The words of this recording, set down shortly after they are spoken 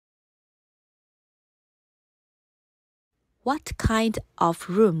What kind of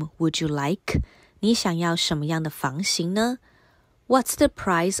room would you like? 你想要什么样的房型呢？ What's the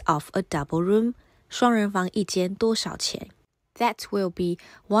price of a double room? 双人房一间多少钱？ That will be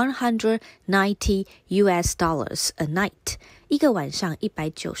 $190 a night. 一个晚上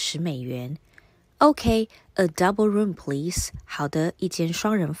$190。Okay, a double room please. 好的，一间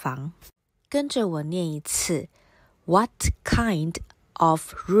双人房。跟着我念一次。What kind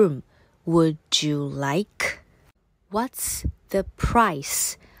of room would you like? What's the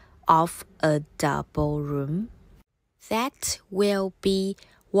price of a double room? That will be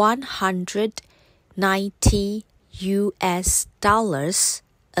 $190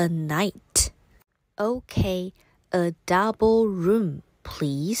 a night. Okay, a double room,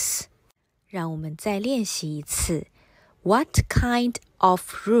 please. 让我们再练习一次。What kind of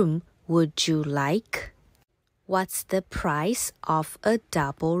room would you like? What's the price of a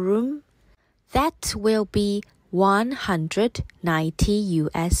double room? That will be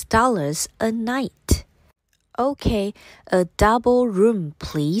 $190 a night. Okay, a double room,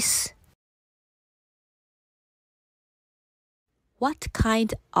 please. What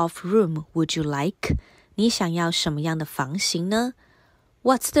kind of room would you like? 你想要什么样的房型呢？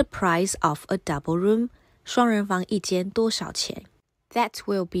 What's the price of a double room? 双人房一间多少钱？ That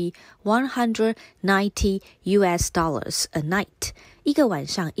will be $190 a night. 一个晚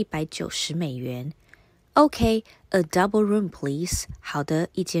上$190。Okay, a double room please. 好的，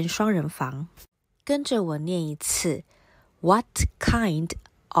一间双人房。跟着我念一次。What kind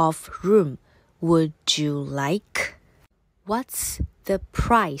of room would you like? What's the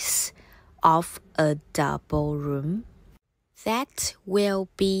price of a double room? That will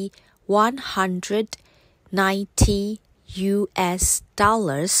be $190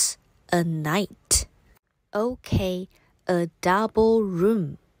 a night. Okay, a double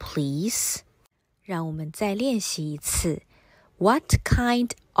room, please. 让我们再练习一次。What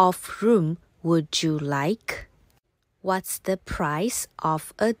kind of room would you like? What's the price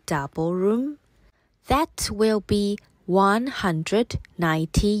of a double room? That will be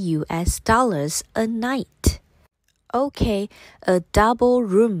 $190 a night. Okay, a double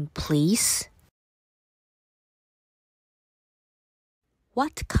room, please.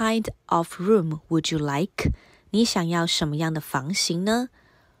 What kind of room would you like? 你想要什么样的房型呢？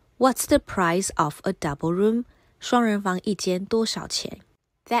 What's the price of a double room? 双人房一间多少钱？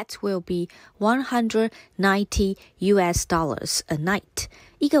 That will be $190 a night.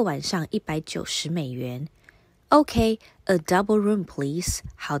 一个晚上$190。Okay, a double room please.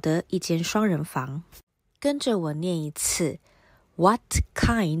 好的，一间双人房。跟着我念一次。What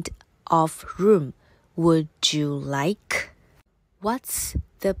kind of room would you like? What's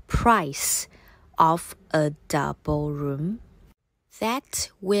the price of a double room?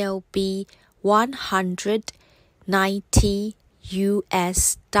 That will be $190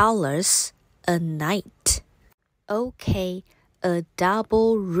 a night. Okay, a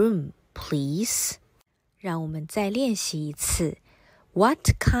double room, please. 让我们再练习一次。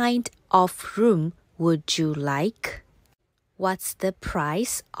What kind of room would you like? What's the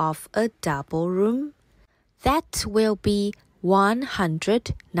price of a double room? That will be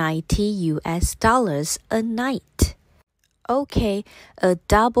 $190 a night. Okay, a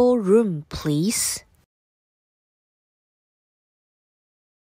double room, please.